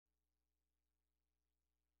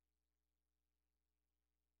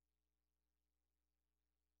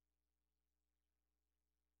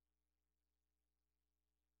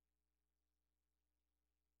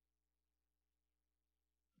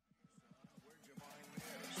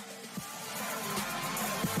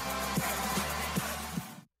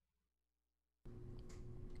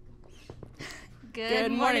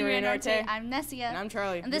Good morning, Rio Norte. I'm Nessia. And I'm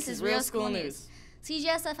Charlie. And this is Real School News.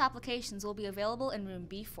 CJSF applications will be available in room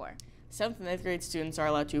B4. 7th and 8th grade students are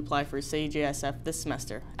allowed to apply for CJSF this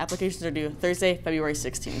semester. Applications are due Thursday, February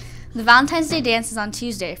 16th. The Valentine's Day dance is on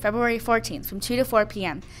Tuesday, February 14th from 2 to 4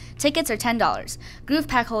 p.m. Tickets are $10. Groove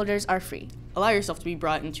pack holders are free. Allow yourself to be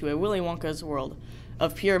brought into a Willy Wonka's world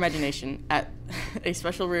of pure imagination at a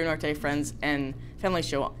special Rio Norte Friends and Family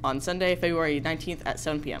show on Sunday, February 19th at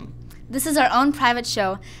 7 p.m. This is our own private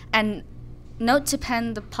show, and note to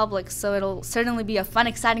pen the public, so it'll certainly be a fun,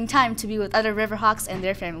 exciting time to be with other Riverhawks and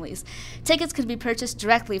their families. Tickets can be purchased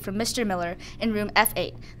directly from Mr. Miller in room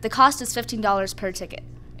F8. The cost is $15 per ticket.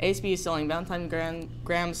 ASB is selling Valentine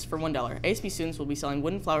grams for $1. ASB students will be selling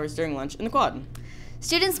wooden flowers during lunch in the quad.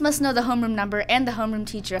 Students must know the homeroom number and the homeroom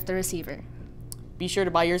teacher of the receiver. Be sure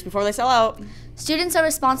to buy yours before they sell out. Students are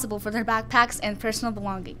responsible for their backpacks and personal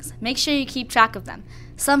belongings. Make sure you keep track of them.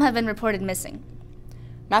 Some have been reported missing.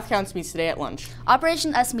 Math Counts meets today at lunch.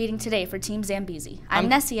 Operation US meeting today for Team Zambezi. I'm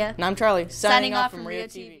Nessia. And I'm Charlie, signing off from Rio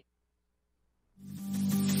TV.